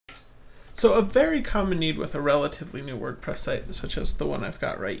So a very common need with a relatively new WordPress site, such as the one I've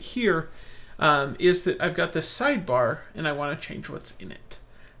got right here, is that I've got this sidebar and I want to change what's in it.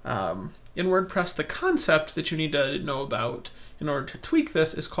 In WordPress, the concept that you need to know about in order to tweak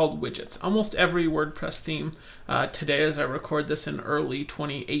this is called widgets. Almost every WordPress theme today, as I record this in early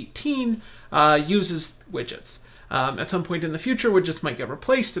 2018, uses widgets. At some point in the future, widgets might get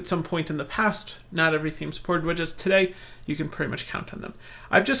replaced. At some point in the past, not every theme supported widgets. Today, you can pretty much count on them.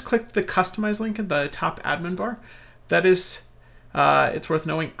 I've just clicked the customize link at the top admin bar. That is, it's worth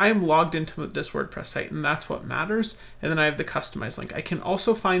knowing, I am logged into this WordPress site, and that's what matters. And then I have the customize link. I can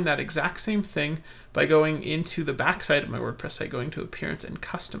also find that exact same thing by going into the backside of my WordPress site, going to appearance and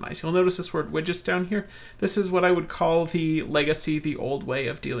customize. You'll notice this word widgets down here. This is what I would call the legacy, the old way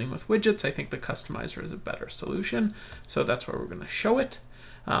of dealing with widgets. I think the customizer is a better solution. So that's where we're going to show it.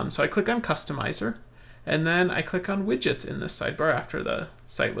 So I click on customizer, and then I click on widgets in this sidebar after the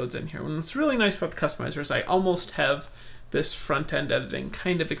site loads in here. And what's really nice about the customizer is I almost have this front-end editing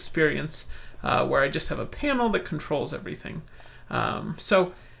kind of experience where I just have a panel that controls everything.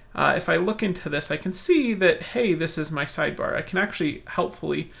 If I look into this, I can see that, hey, this is my sidebar. I can actually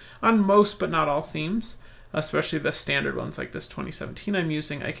helpfully, on most but not all themes, especially the standard ones like this 2017 I'm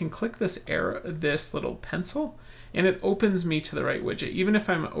using, I can click this little pencil and it opens me to the right widget. Even if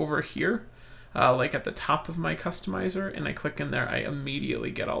I'm over here, like at the top of my customizer, and I click in there, I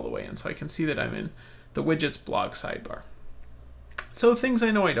immediately get all the way in. So I can see that I'm in the widgets blog sidebar. So things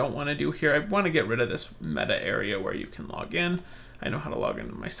I know I don't want to do here, I want to get rid of this meta area where you can log in. I know how to log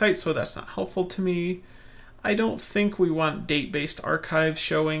into my site, so that's not helpful to me. I don't think we want date-based archives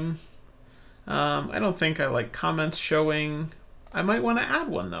showing. I don't think I like comments showing. I might want to add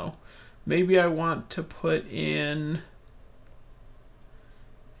one though. Maybe I want to put in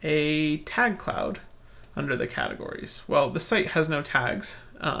a tag cloud under the categories. Well, the site has no tags,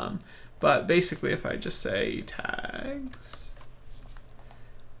 but basically if I just say tags,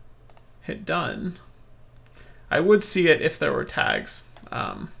 hit done, I would see it if there were tags,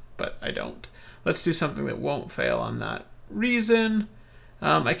 but I don't. Let's do something that won't fail on that reason.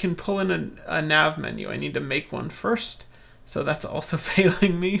 I can pull in a nav menu. I need to make one first, so that's also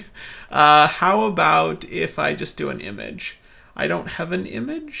failing me. How about if I just do an image? I don't have an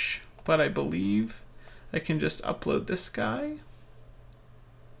image, but I believe I can just upload this guy.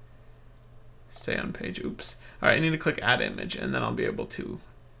 Stay on page, oops. All right, I need to click add image, and then I'll be able to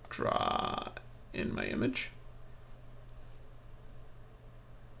draw in my image.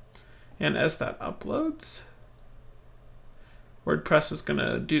 And as that uploads, WordPress is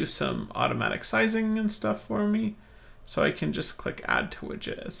gonna do some automatic sizing and stuff for me. So I can just click add to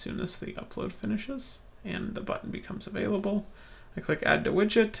widget as soon as the upload finishes and the button becomes available. I click add to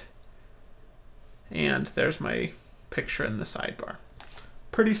widget, and there's my picture in the sidebar.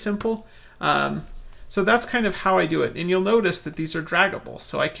 Pretty simple. So that's kind of how I do it. And you'll notice that these are draggable.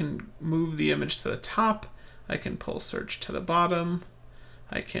 So I can move the image to the top. I can pull search to the bottom.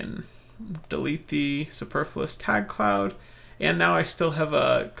 I can delete the superfluous tag cloud. And now I still have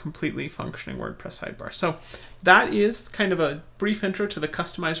a completely functioning WordPress sidebar. So that is kind of a brief intro to the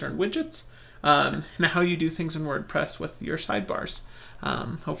customizer and widgets, and how you do things in WordPress with your sidebars.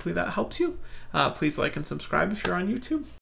 Hopefully that helps you. Please like and subscribe if you're on YouTube.